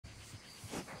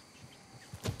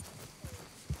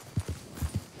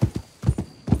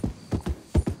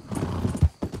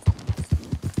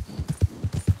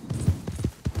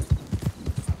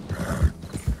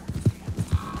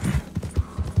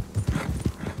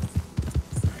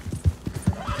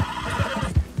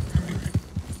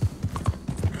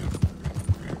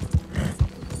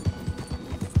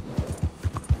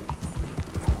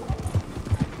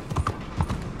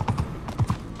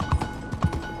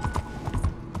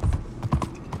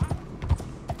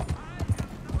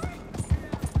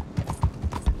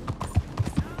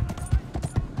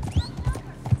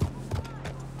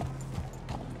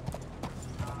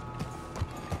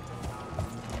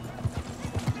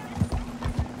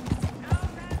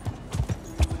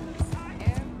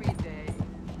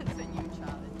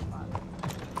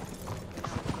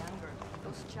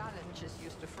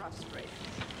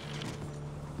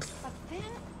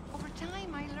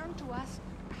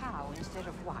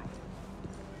time.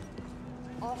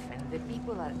 Often, the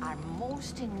people that are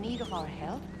most in need of our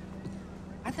help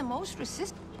are the most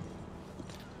resistant.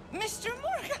 Mr.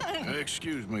 Morgan!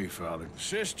 Excuse me, Father.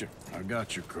 Sister, I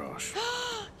got your cross.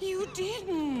 You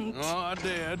didn't! Oh, I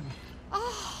did.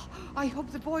 Oh, I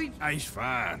hope the boy... He's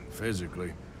fine,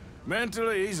 physically.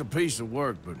 Mentally, he's a piece of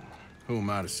work, but who am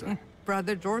I to say?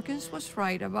 Brother Dorkins was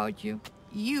right about you.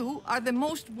 You are the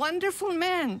most wonderful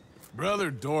man.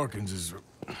 Brother Dorkins is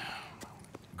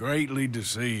greatly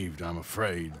deceived, I'm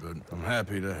afraid, but I'm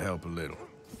happy to help a little.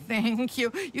 Thank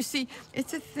you. You see,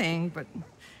 it's a thing, but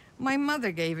my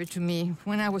mother gave it to me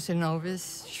when I was a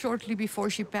novice, shortly before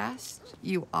she passed.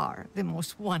 You are the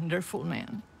most wonderful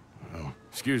man. Oh,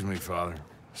 excuse me, Father.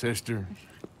 Sister,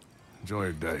 enjoy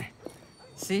your day.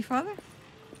 See, Father?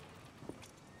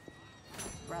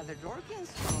 Brother Dorkins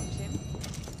found him.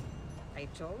 I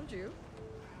told you.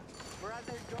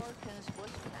 Brother Dorkins was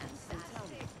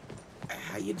fantastic.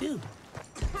 How you do?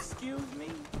 Excuse me?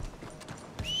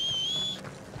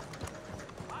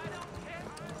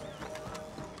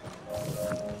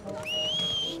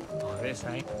 Oh, this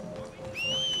ain't...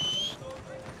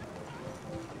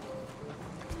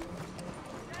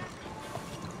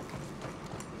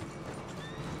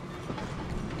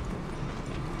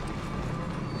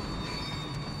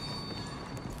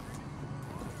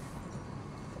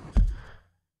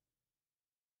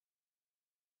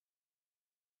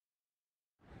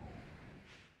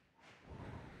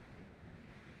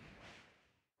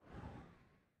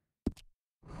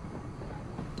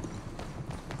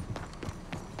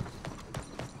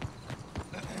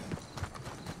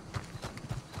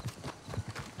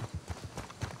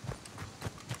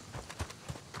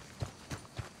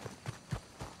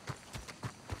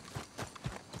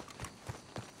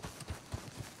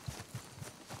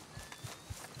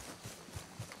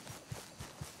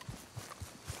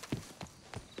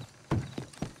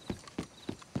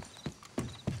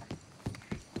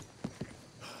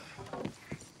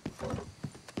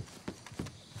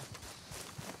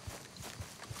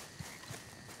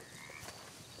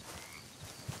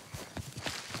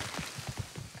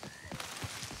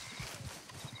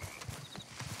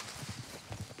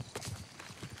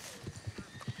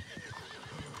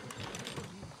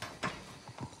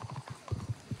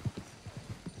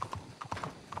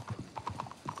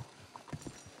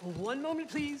 One moment,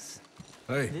 please.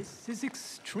 Hey. This is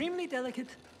extremely delicate.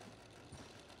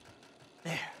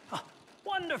 There. Ah,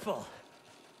 wonderful.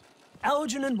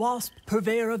 Algernon Wasp,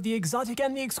 purveyor of the exotic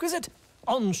and the exquisite.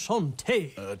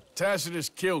 Enchanté. Tacitus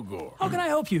Kilgore. How can I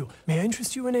help you? May I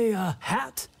interest you in a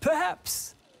hat,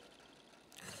 perhaps?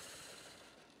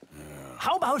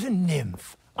 How about a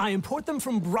nymph? I import them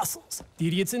from Brussels. The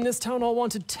idiots in this town all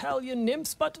want Italian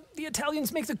nymphs, but the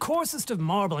Italians make the coarsest of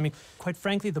marble. I mean, quite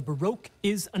frankly, the Baroque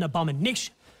is an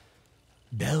abomination.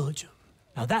 Belgium.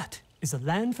 Now that is a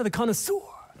land for the connoisseur.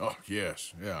 Oh,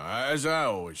 yes. Yeah, as I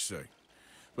always say.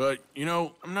 But, you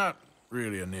know, I'm not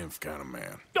really a nymph kind of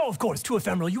man. Oh, of course, too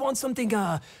ephemeral. You want something,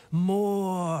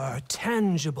 more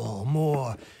tangible,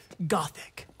 more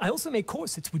gothic. I also make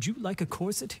corsets. Would you like a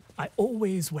corset? I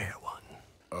always wear one.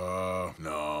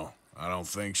 No, I don't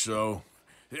think so.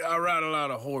 I ride a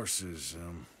lot of horses.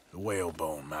 The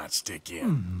whalebone might stick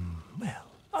in. Well,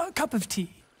 a cup of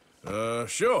tea.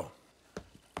 Sure.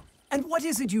 And what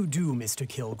is it you do, Mr.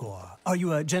 Kilgore? Are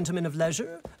you a gentleman of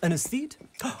leisure? An aesthete?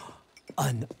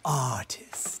 An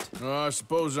artist? I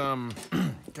suppose I'm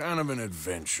kind of an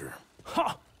adventurer.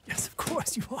 Ha! Yes, of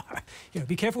course you are. Here,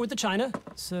 be careful with the china.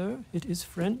 Sir, it is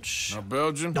French. Not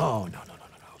Belgian? No.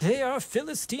 They are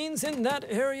Philistines in that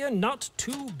area, not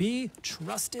to be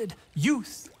trusted.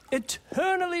 Youth,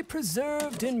 eternally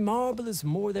preserved in marble, is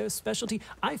more their specialty.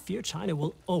 I fear China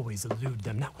will always elude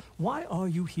them. Now, why are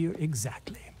you here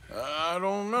exactly? I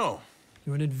don't know.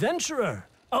 You're an adventurer,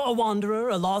 a wanderer,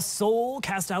 a lost soul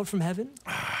cast out from heaven?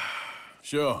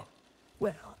 Sure.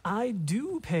 Well, I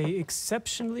do pay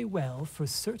exceptionally well for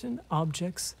certain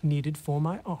objects needed for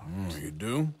my art. You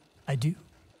do? I do.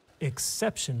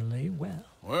 Exceptionally well.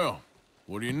 Well,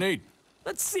 what do you need?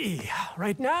 Let's see.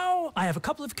 Right now, I have a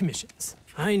couple of commissions.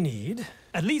 I need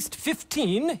at least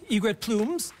 15 egret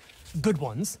plumes. Good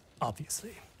ones,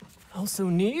 obviously. I also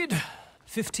need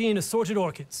 15 assorted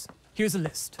orchids. Here's a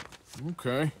list.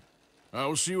 Okay. I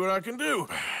will see what I can do.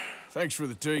 Thanks for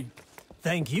the tea.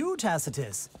 Thank you,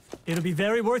 Tacitus. It'll be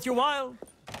very worth your while.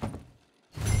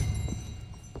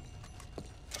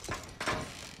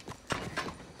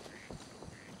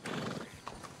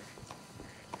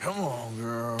 Come on,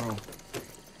 girl.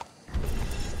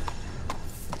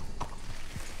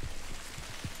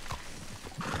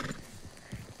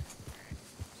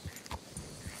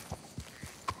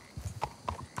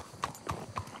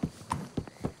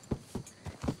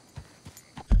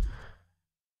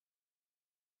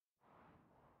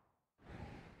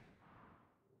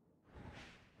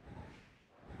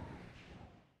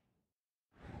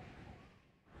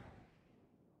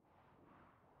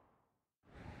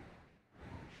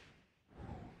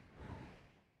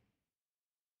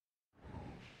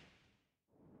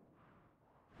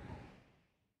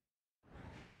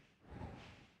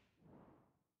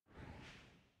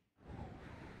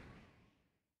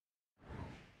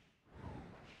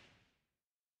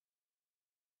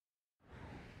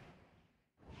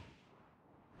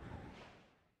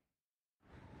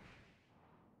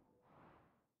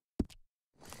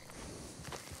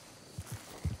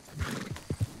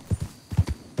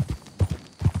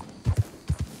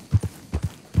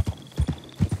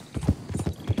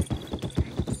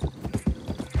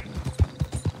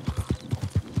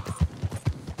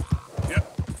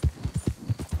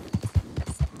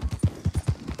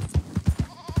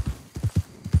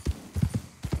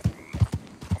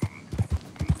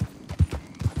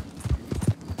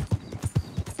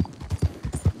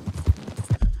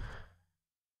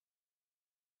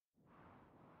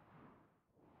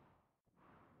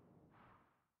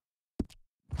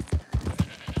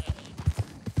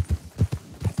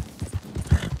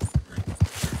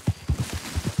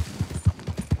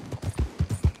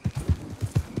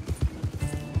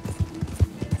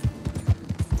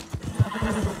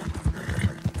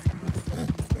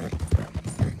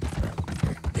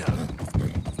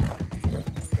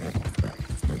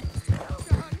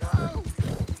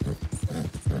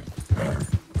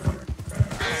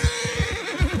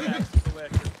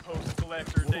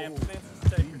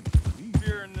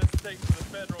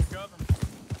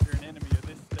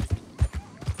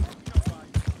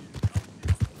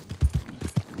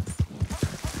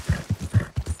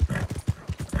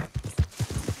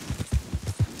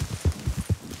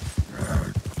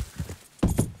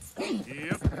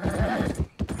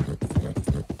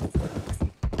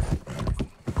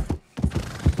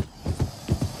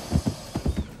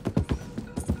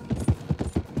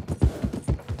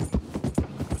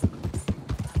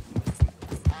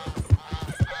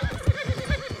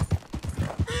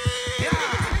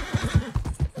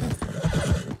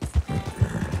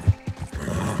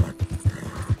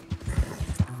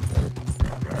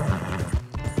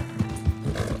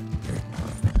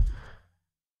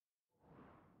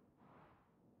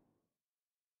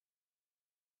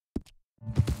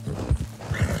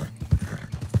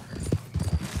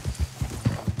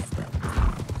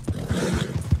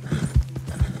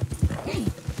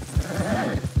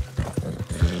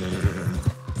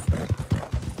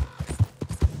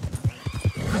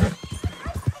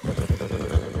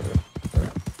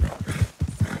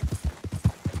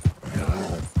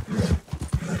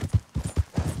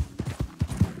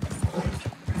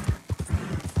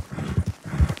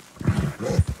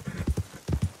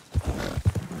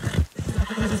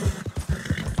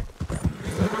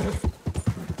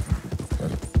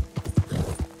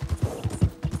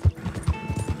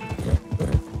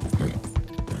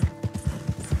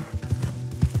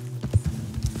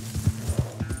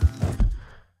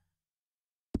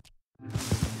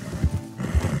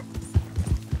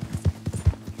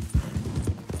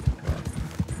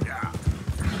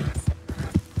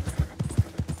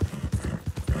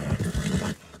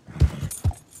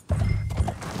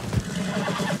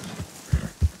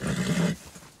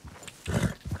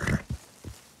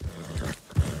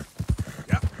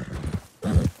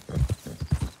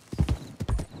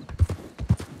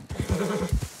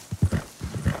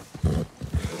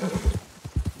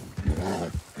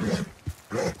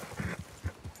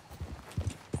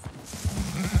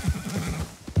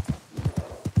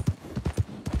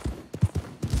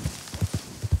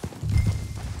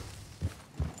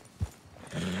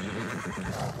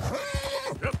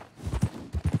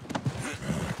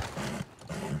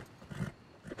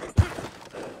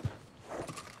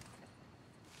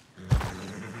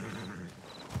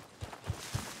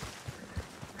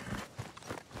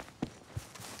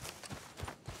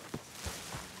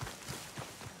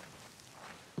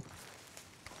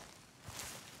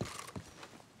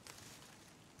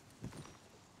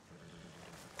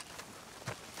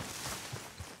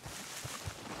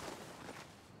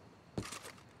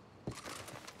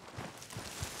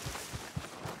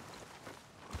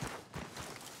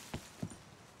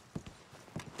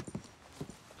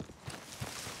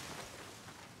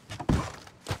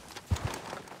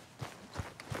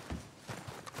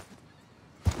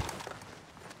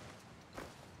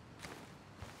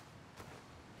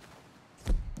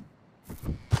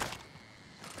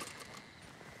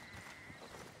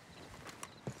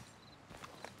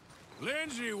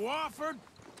 Lindsay Wofford,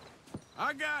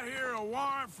 I got here a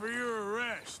warrant for your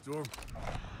arrest, or...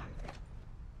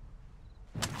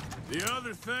 the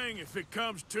other thing, if it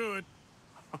comes to it.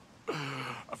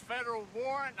 A federal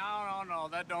warrant? No,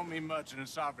 that don't mean much in a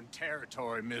sovereign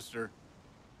territory, mister.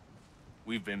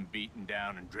 We've been beaten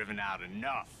down and driven out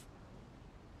enough.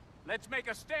 Let's make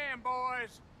a stand,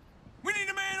 boys! We need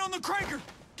a man on the cranker!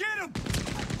 Get him!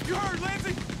 You heard,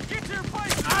 Lindsay! Get to your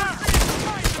place!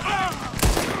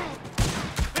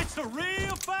 It's the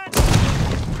real fight!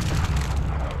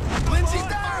 Lindsay's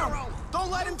down! Don't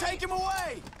let him take him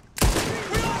away!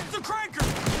 We lost the cranker!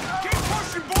 Keep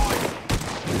pushing, boys!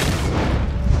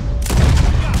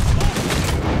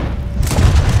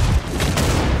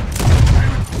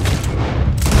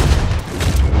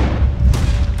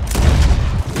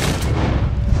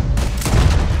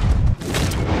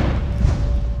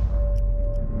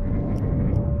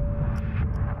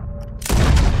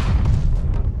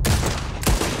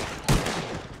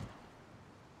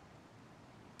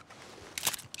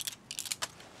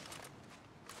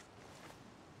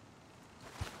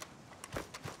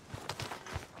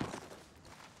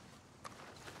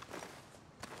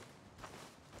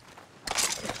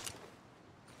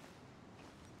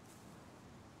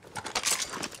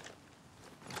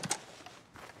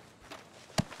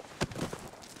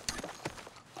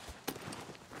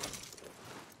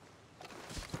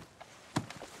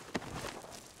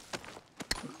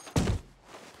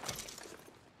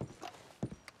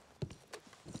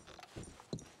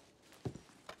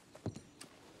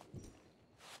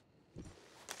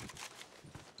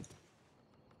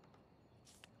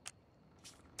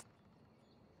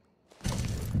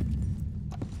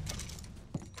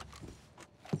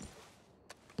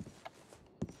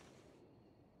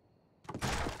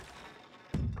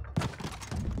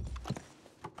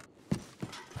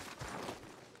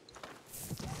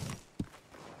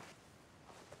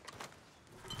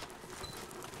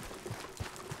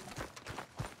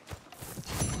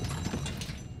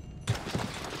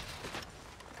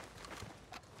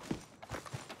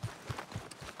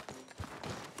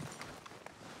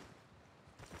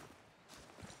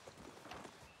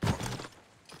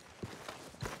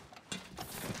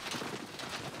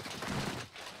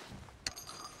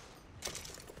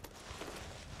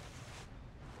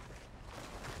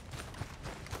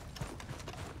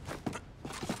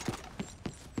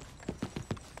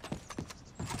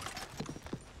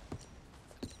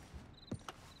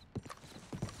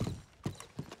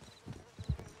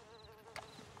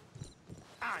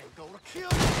 go to kill you.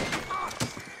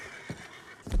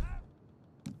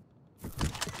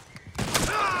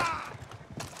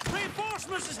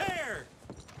 Reinforcements is here!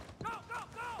 Go, go,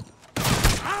 go!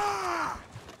 Ah!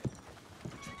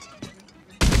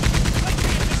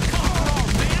 Come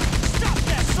on, man! Stop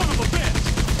that son of a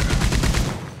bitch!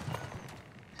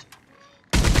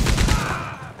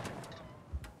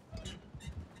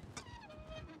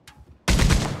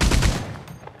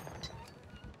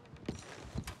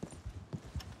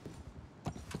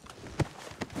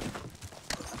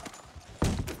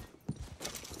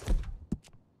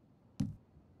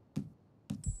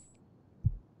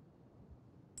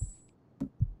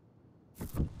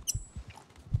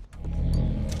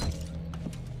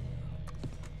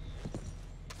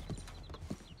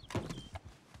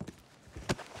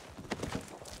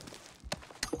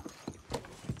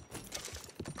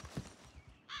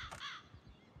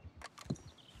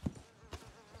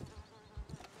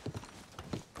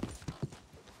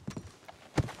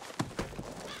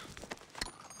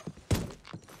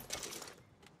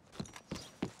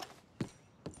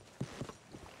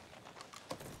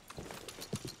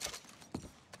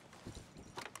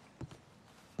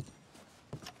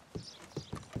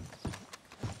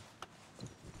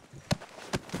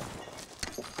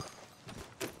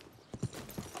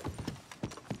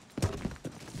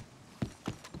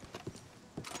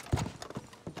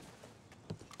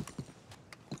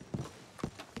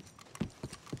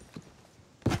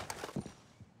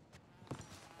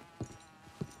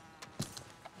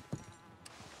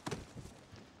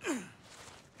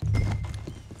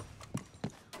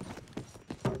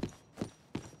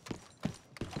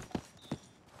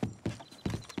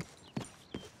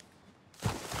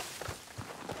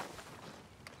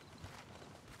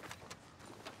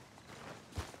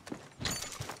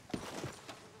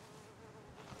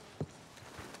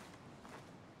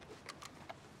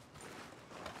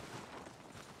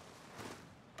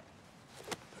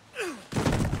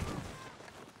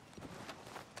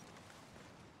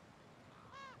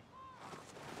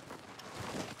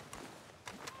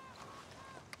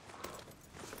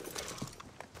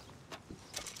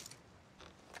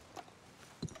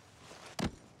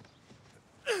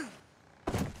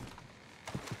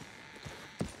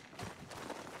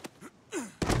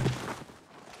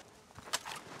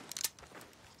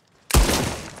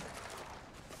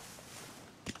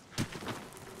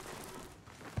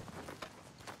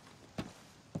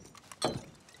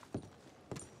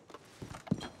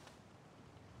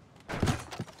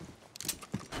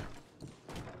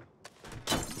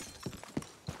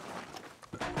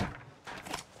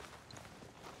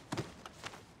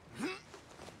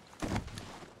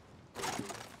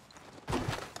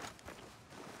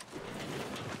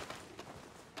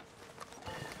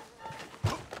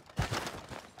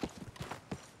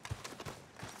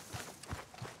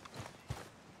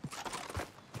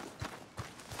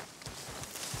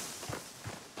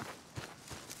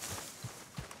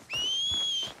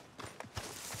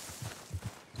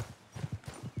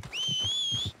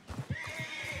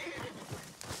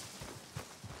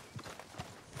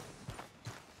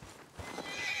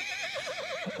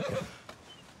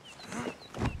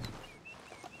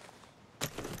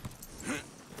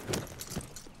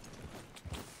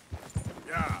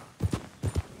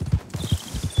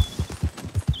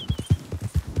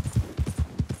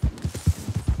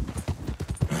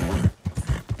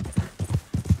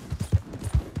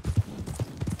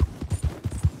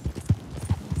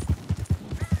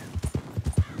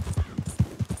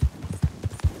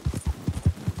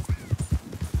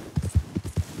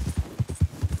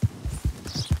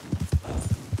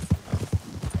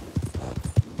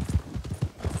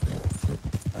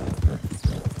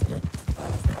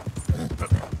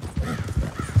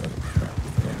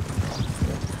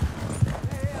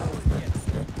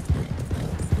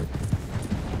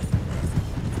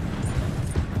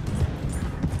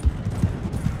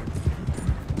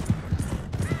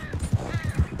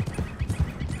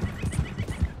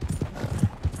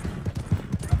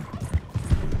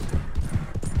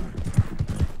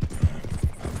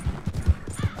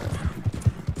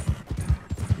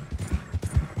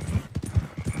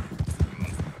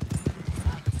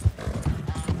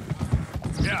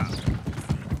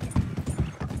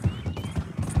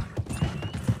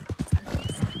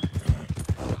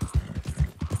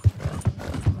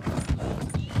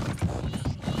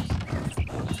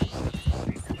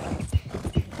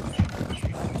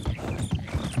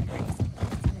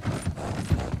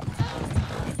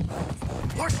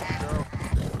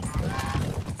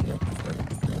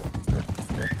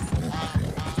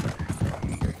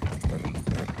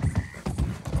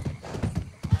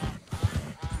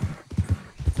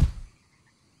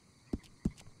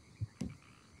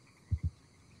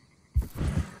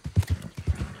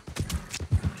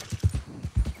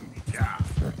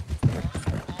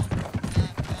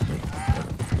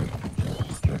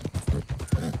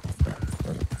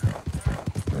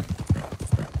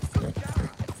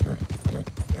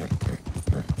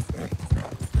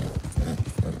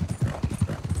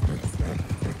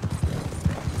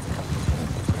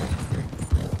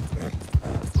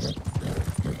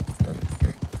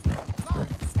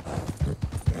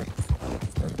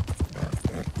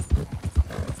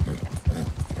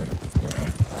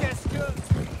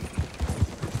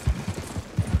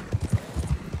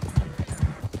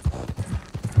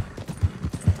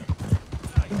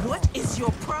 is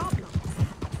your problem?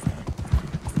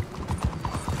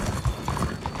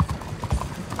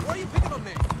 Why are you picking on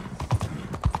me?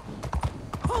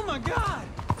 Oh my God!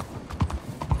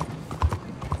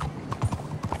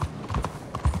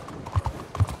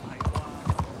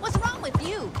 What's wrong with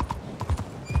you?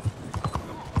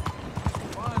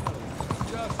 Finally,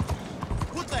 justice.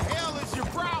 What the hell is your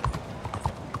problem?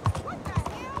 What the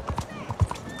hell was that?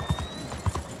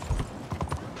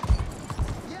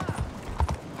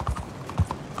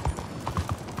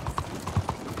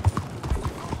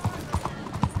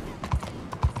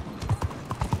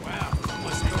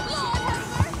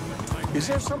 Is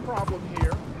there some problem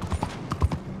here?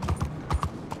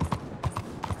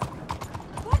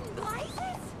 What in blazes?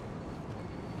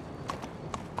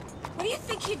 What do you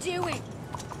think you're doing?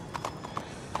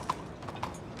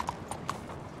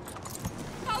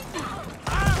 Oh no!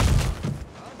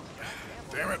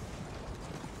 Damn it.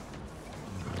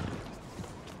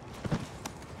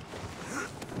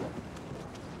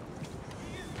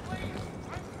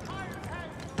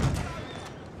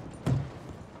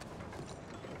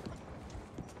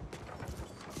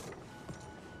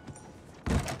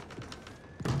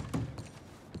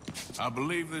 I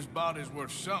believe this body's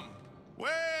worth something.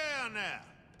 Well, now.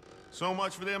 So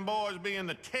much for them boys being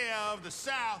the tear of the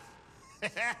South.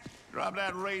 Drop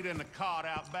that raider in the cart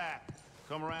out back.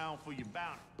 Come around for your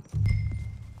bounty.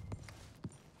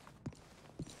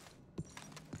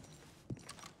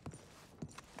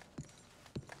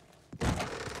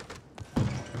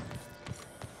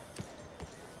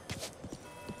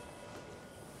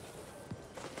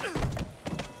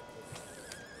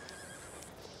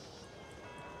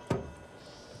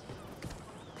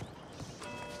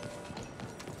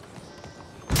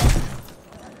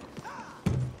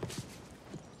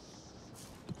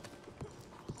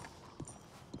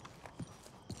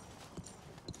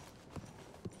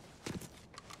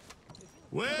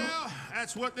 Well,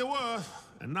 that's what they were,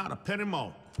 and not a penny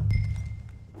more.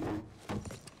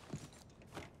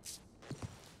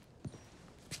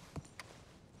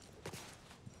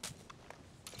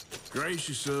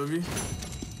 Gracious of you.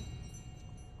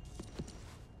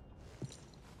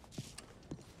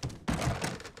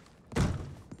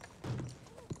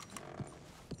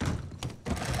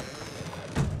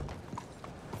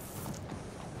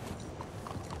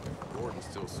 Gordon's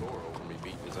still sore over me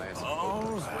beating his ass. All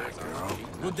right, girl.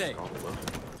 Good day. Well,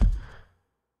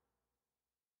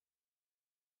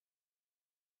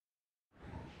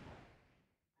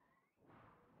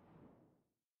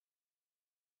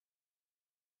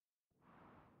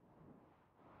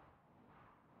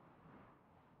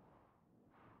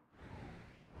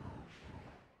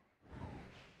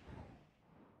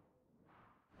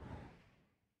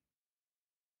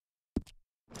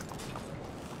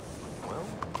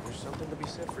 there's something to be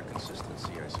said for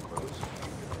consistency, I suppose.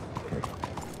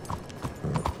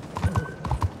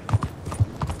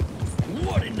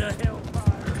 What in the hell?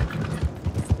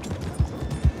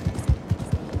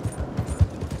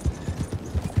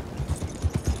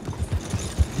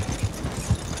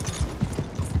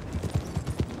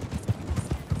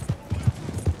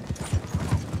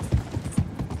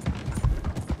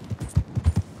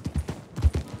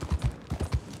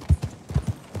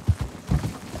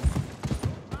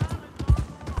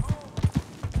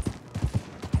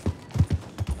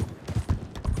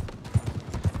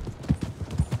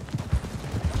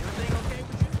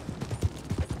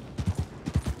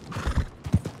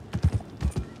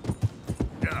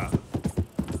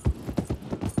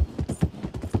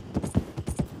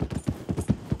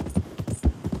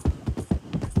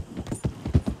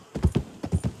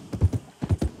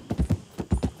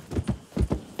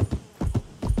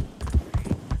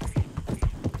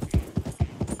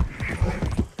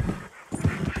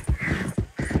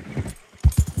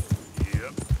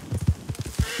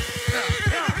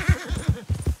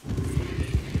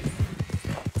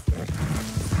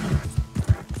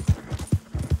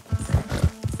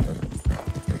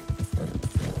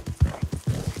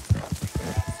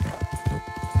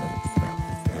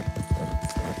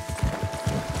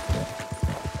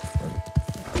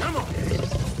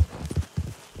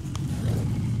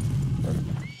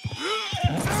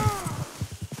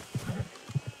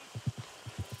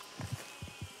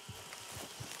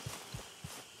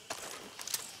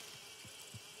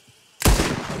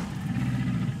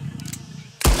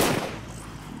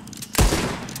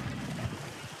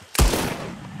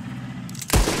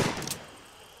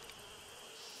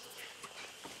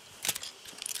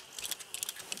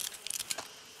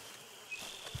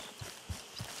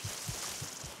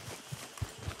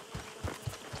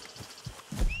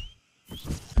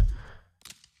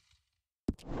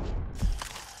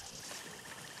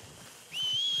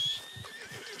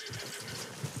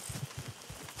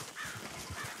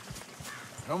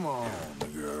 Come on,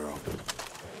 girl.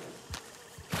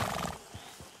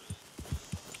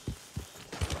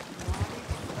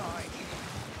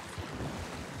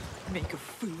 Make a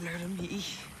fool out of me.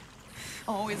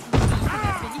 Always laughing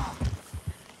at me.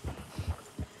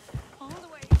 All the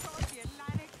way across the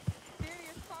Atlantic, nearly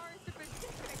as far as the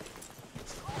Pacific.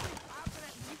 Always laughing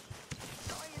at me.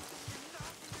 Trying to do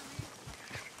nothing to me.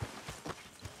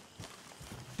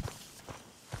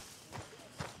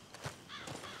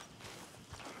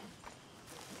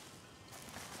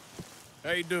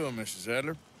 How you doing, Mrs.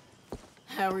 Adler?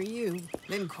 How are you?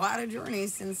 Been quite a journey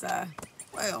since I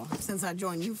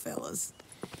joined you fellas.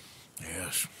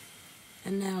 Yes.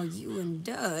 And now you and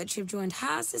Dutch have joined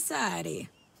high society.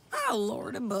 Oh,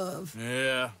 Lord above.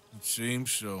 Yeah, it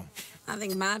seems so. I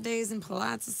think my days in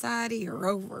polite society are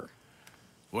over.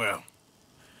 Well,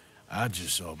 I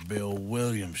just saw Bill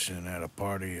Williamson at a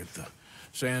party at the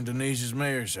San Denise's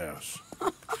mayor's house.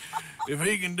 If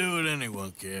he can do it,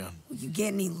 anyone can. Will you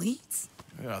get any leads?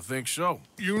 Yeah, I think so.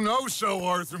 You know so,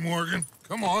 Arthur Morgan.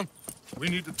 Come on. We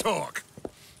need to talk.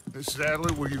 Mrs.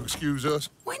 Adler, will you excuse us?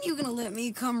 When you gonna let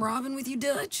me come robbing with you,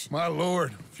 Dutch? My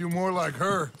lord, a few more like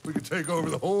her, we could take over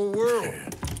the whole world. Yeah.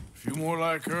 A few more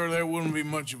like her, there wouldn't be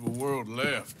much of a world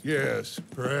left. Yes,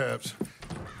 perhaps.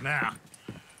 Now,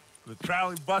 the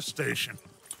trolley bus station.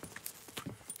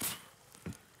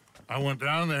 I went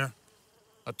down there.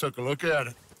 I took a look at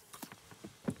it.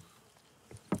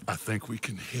 I think we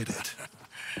can hit it.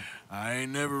 I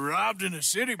ain't never robbed in a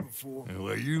city before.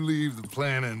 Well, you leave the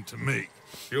planning to me.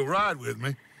 You'll ride with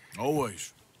me?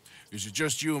 Always. Is it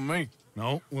just you and me?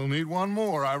 No, we'll need one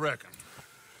more, I reckon.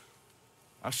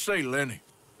 I say Lenny.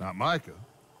 Not Micah.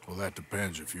 Well, that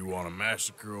depends if you want a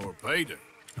massacre or a payday.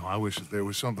 No, I wish that there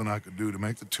was something I could do to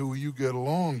make the two of you get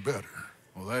along better.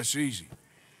 Well, that's easy.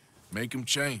 Make them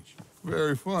change.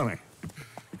 Very funny.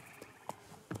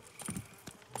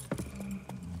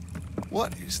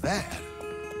 What is that?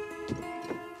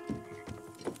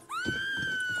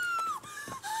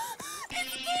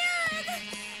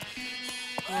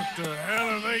 What the hell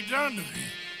have they done to me?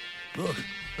 Look,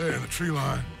 there in the tree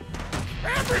line.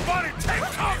 Everybody take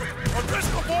cover!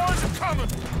 O'Driscoll boys are coming!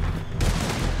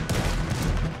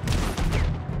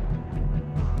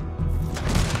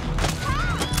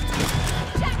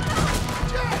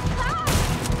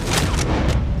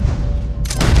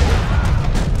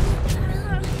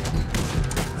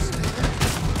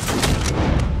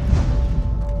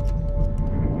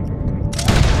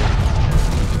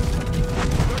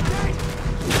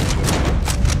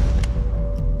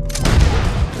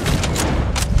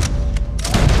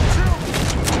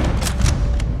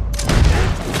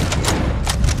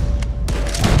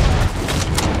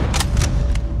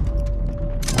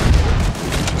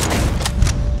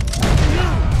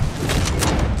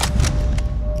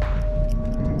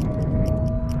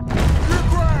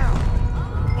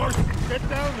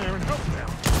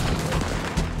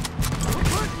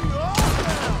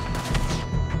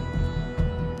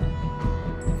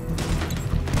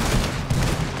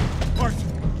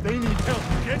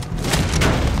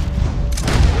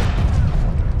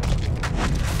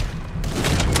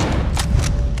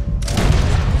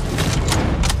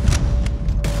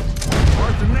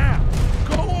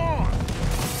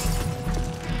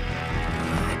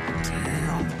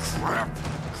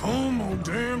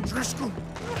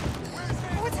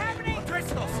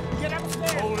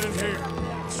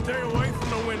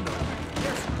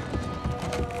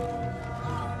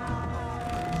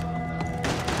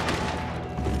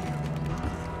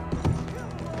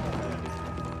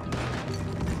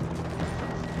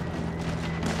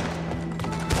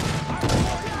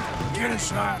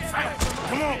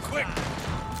 Come on, quick!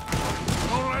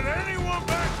 Don't let anyone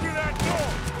back through that door!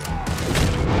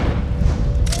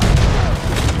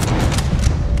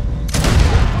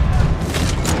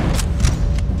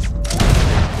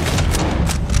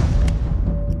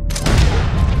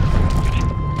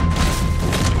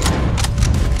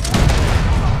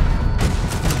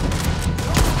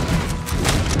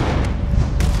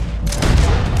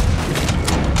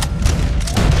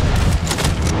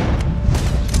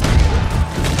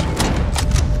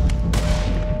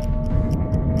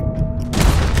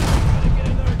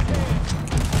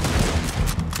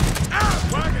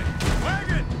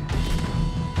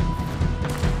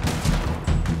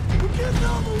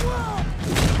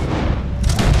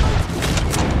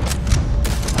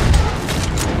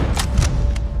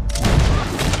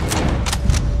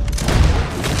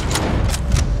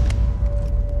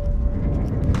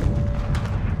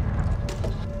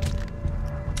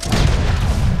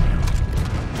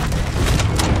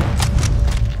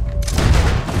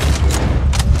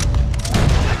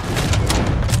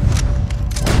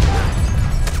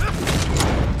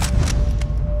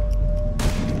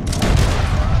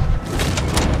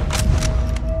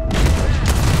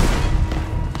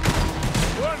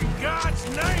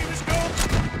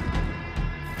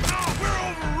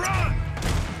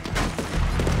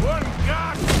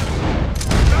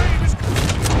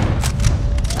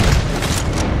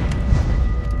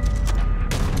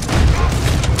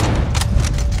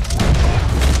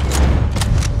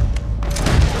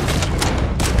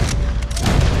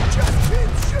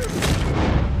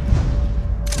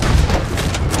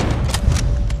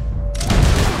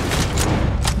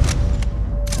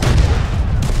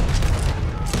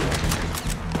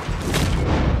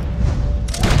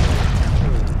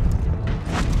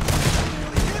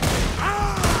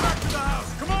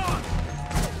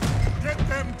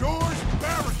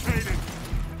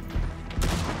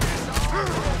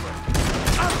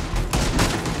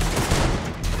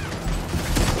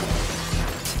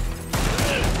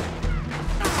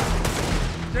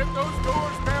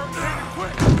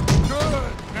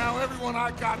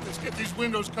 on, I got this. Get these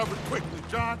windows covered quickly.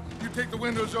 John, you take the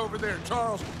windows over there.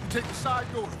 Charles, you take the side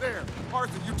doors there.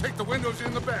 Arthur, you take the windows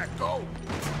in the back. Go!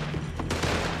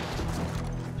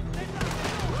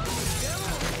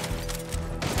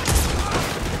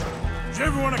 Is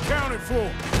everyone accounted for?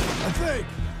 I think.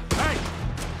 Hey!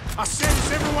 I said,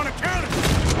 is everyone accounted for?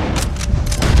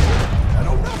 I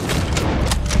don't know.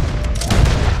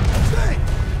 I think.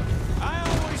 I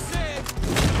always said.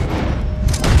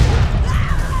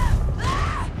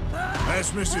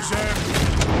 That's Mrs. Adams.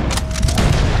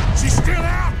 She's still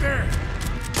out there.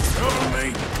 Cover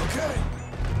me. Okay.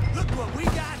 Look what we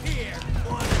got here.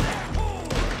 One of their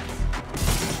whores.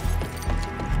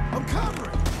 I'm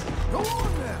covering. Go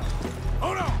on now.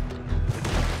 Hold on.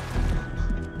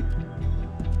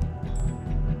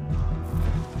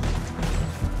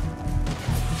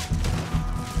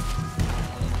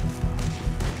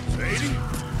 Sadie?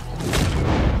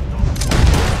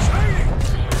 Sadie!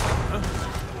 Huh?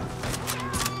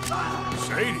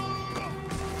 Sadie?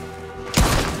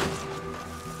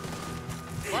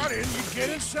 Why didn't you get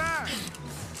inside?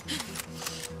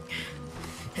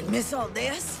 And miss all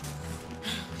this?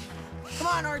 Come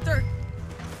on, Arthur.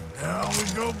 Now we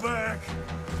go back.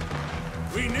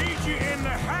 We need you in the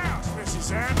house,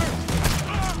 Mrs. Adler.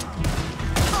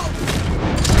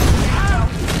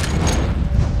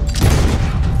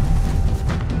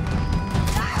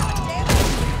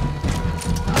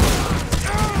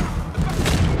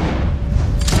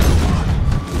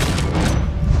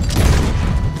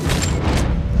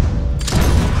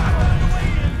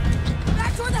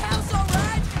 Back toward the house, all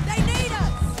right? They need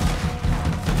us!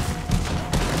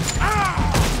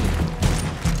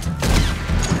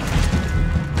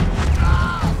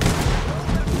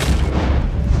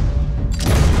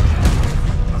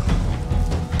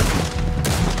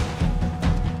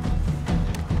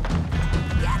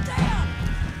 Get down!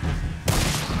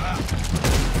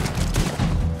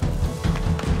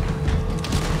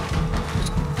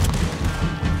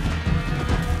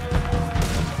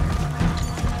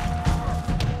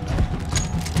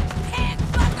 Head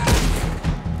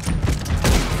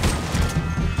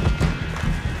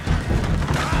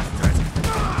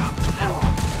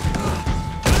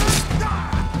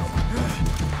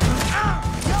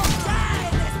You'll die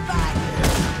in this fight!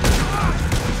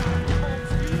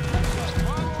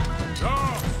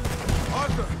 Charles!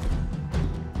 Arthur!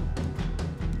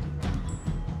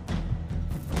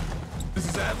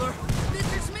 Mrs. Adler,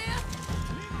 Mr. Smith?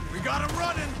 we got him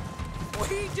running.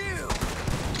 We do.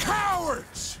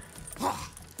 Cowards!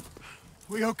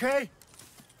 We okay?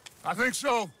 I think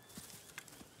so.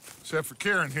 Except for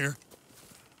Karen here.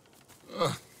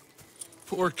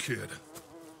 Poor kid.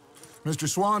 Mr.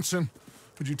 Swanson,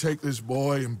 would you take this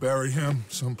boy and bury him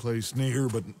someplace near,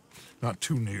 but not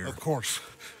too near? Of course.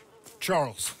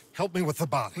 Charles, help me with the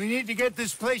body. We need to get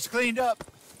this place cleaned up.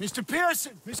 Mr.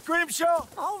 Pearson, Miss Grimshaw.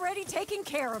 Already taking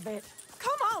care of it.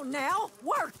 Come on now,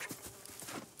 work.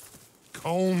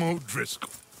 Colm O'Driscoll.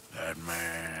 That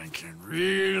man can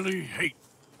really hate.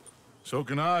 So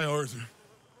can I, Arthur.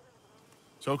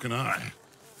 So can I.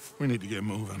 We need to get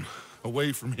moving.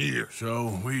 Away from here.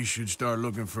 So we should start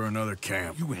looking for another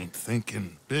camp. You ain't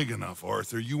thinking big enough,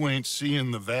 Arthur. You ain't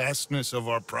seeing the vastness of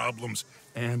our problems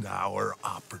and our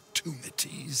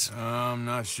opportunities. I'm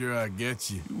not sure I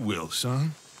get you. You will,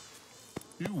 son.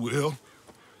 You will.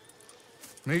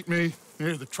 Meet me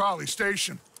near the trolley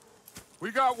station. We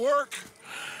got work.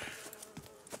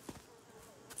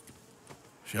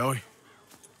 Shall we?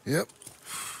 Yep.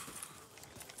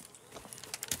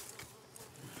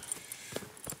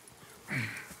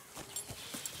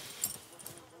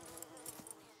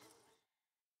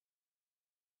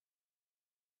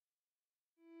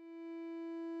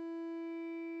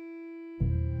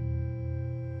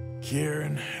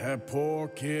 Kieran, that poor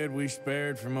kid we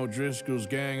spared from O'Driscoll's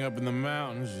gang up in the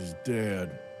mountains is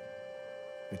dead.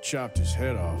 They chopped his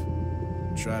head off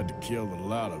and tried to kill the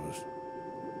lot of us.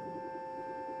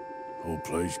 Whole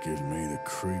place gives me the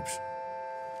creeps.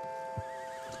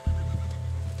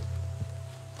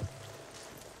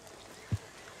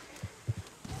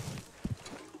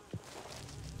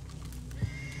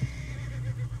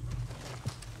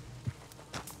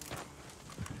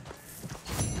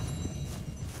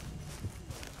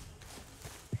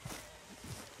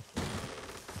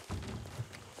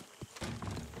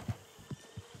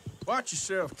 Watch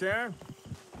yourself, Karen.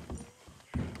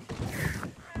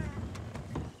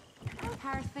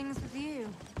 How are things with you?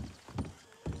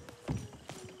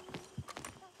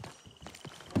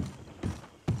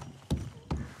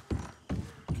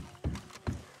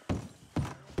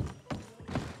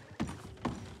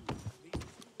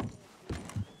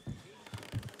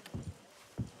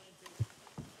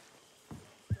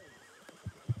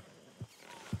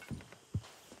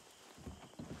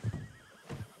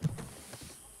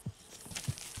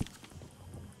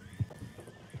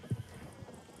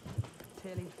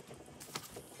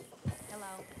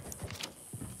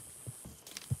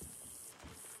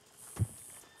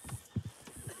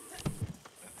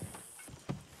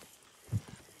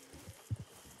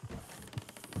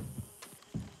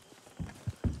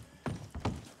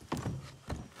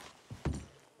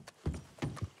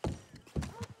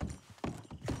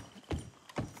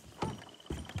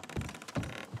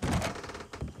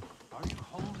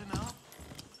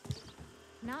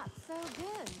 so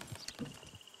good.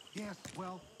 Yes,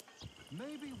 well,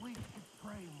 maybe we could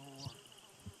pray more.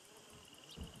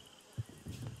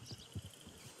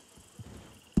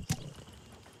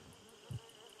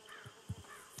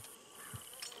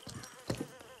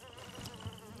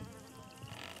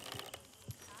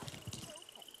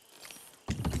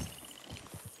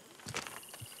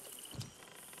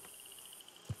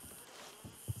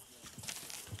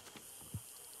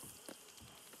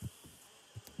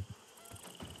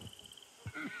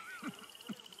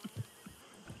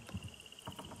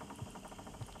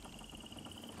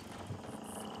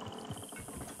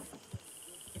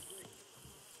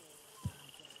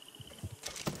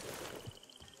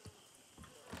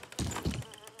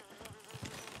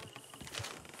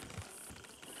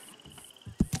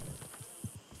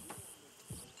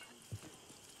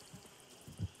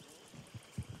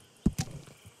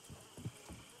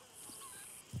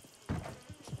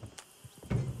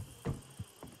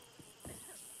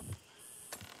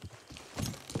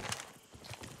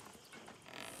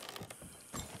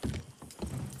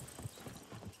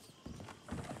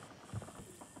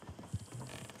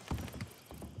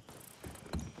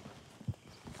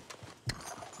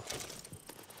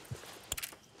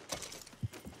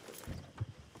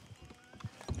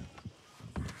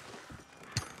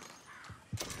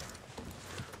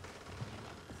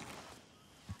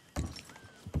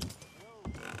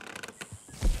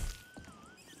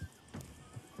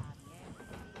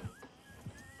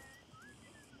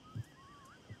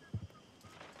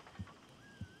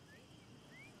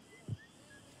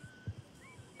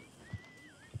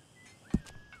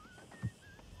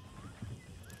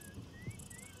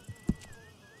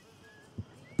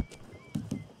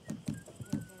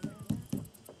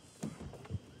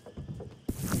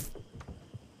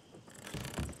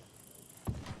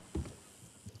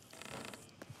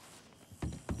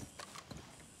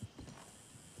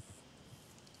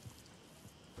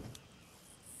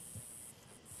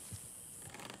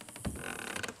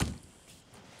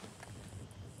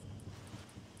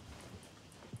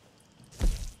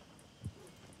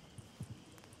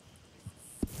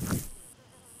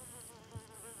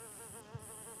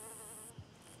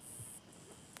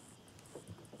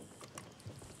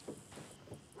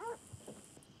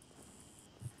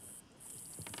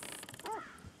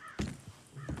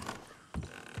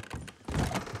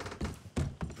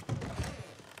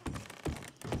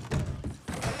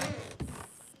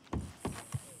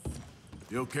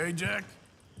 You okay, Jack?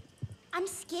 I'm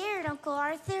scared, Uncle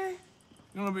Arthur.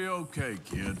 Gonna be okay,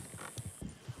 kid.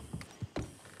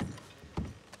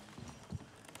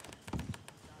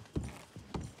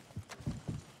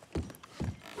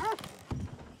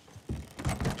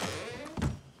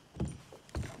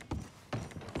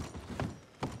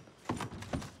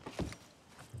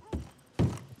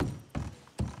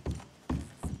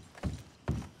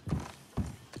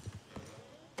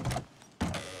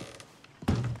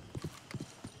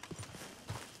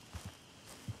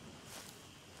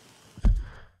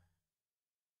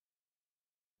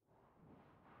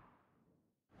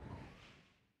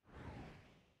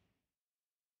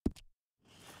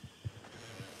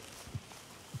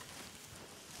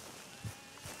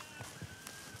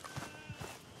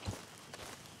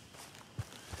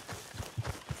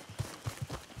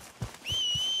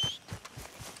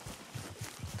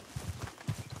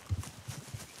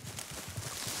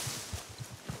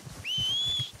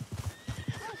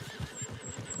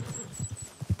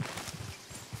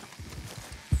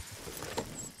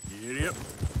 Idiot.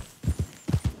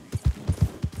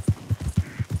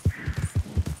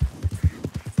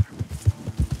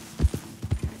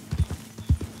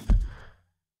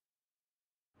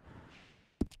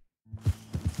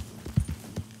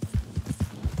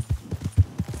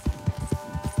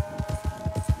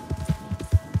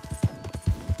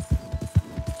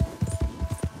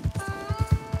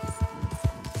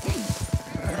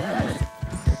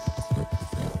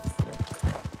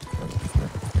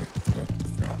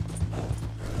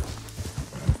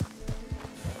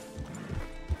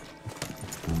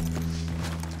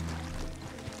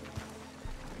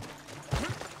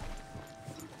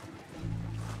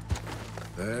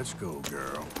 Let's go,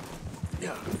 girl.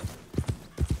 Yeah.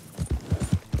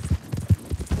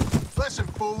 Listen,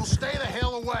 fools, stay the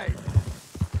hell away.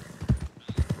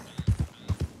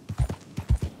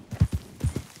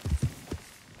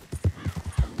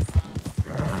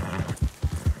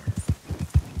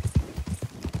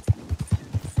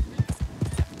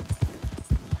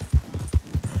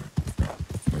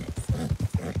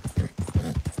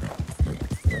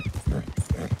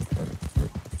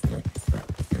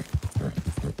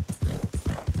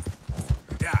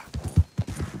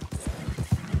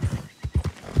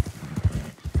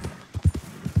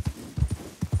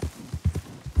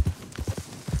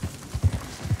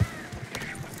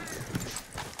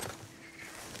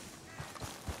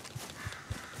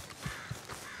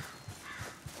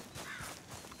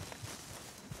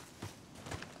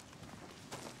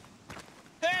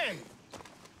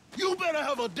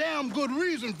 a damn good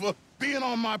reason for being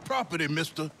on my property,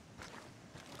 mister.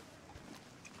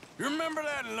 You remember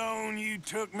that loan you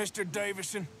took, Mr.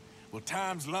 Davison? Well,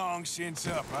 time's long since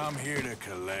up. I'm here to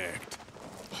collect.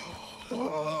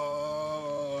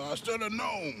 I should have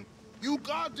known. You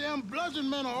goddamn bludgeon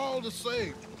men are all the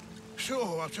same.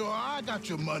 Sure, I got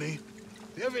your money.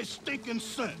 Every stinking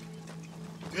cent.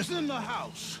 It's in the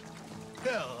house.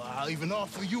 Hell, I'll even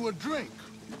offer you a drink.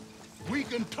 We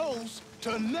can toast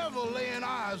to never laying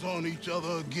eyes on each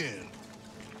other again.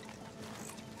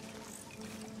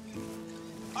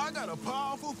 I got a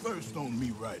powerful thirst on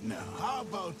me right now. How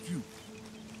about you?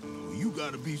 Well, you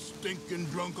gotta be stinking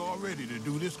drunk already to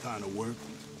do this kind of work.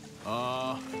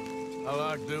 I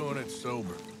like doing it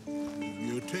sober.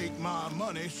 If you take my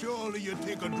money, surely you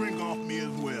take a drink off me as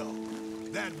well.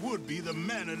 That would be the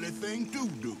mannerly thing to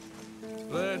do.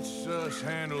 Let's us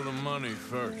handle the money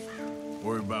first.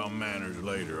 Worry about manners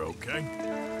later, okay?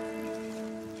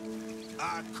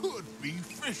 I could be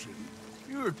fishing.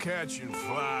 You were catching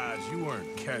flies, you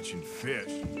weren't catching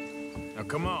fish. Now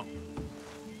come on.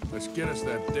 Let's get us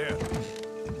that debt.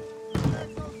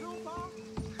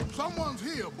 Someone's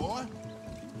here, boy.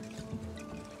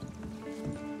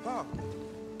 Pop,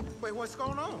 wait, what's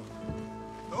going on?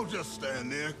 Don't just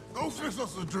stand there. Go fix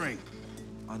us a drink.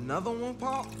 Another one,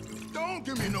 Pop? Don't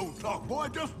give me no talk, boy.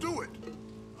 Just do it.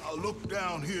 I'll look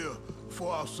down here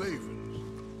for our savings.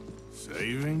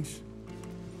 Savings?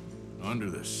 Under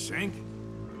the sink?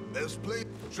 Best place.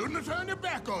 Shouldn't have turned your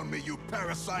back on me, you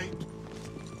parasite.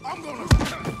 I'm gonna...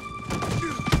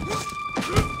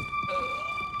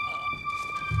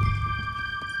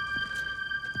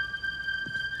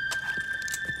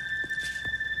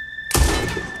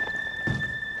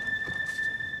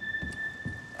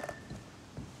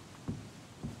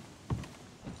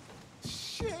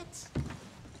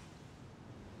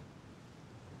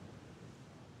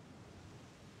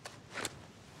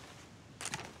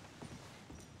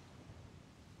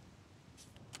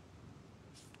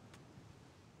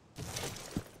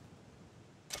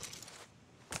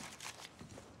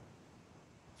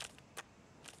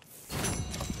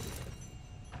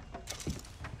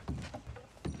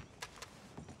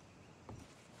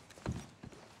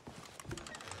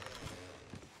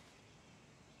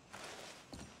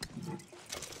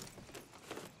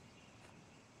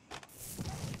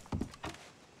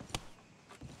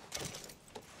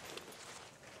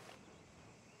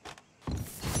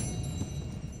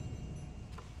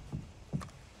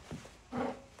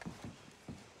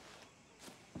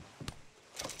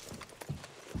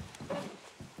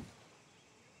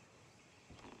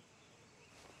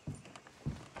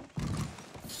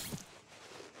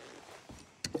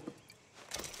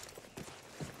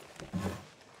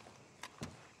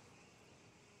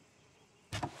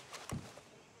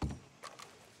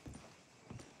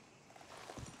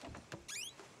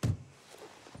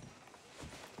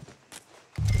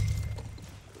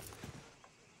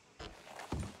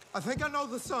 I think I know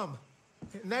the sum,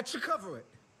 and that should cover it.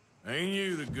 Ain't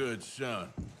you the good son?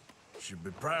 You should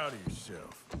be proud of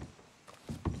yourself.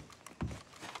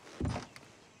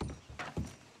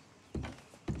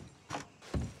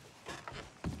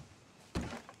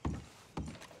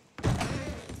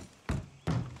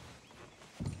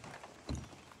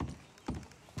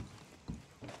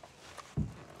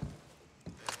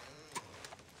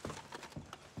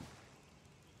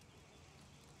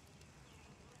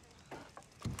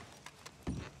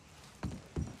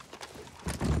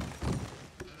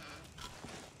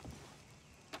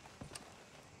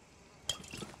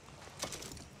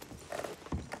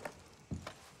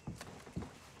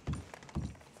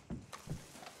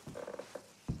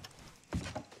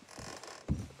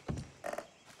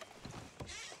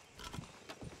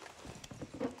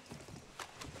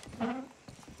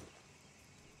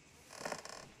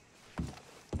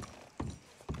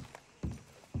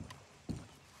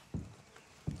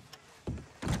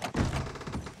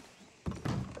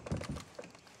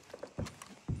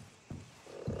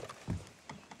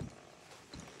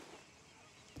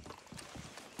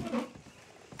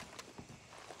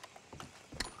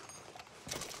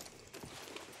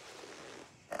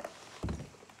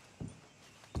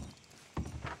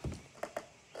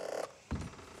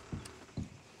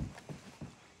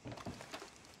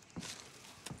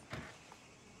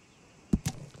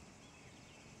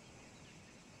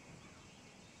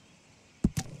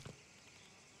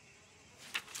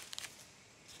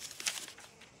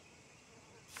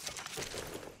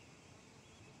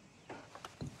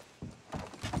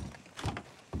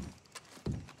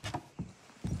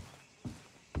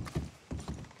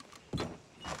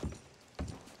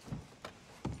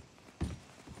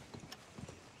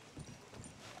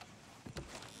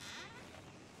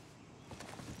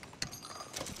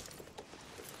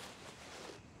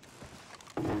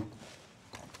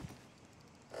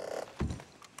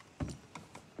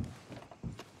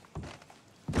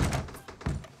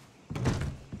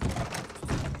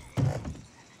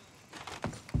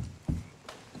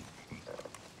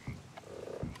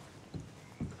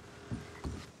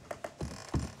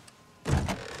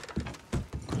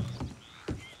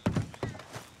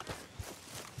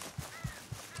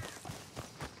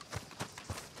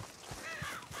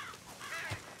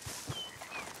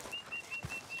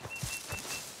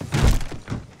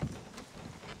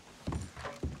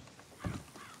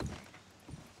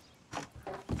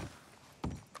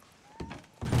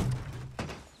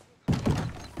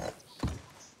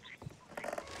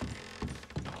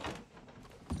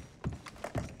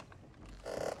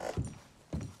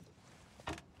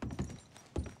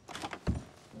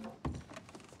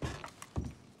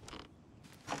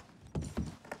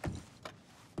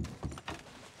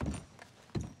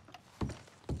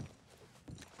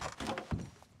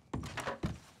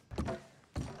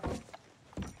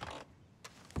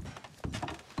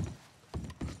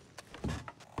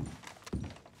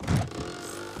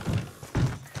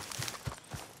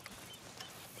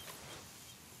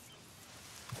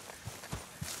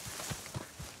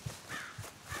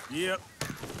 Yep.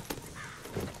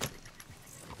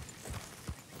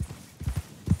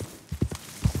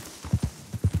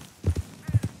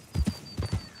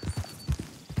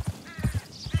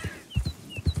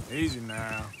 Easy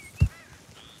now.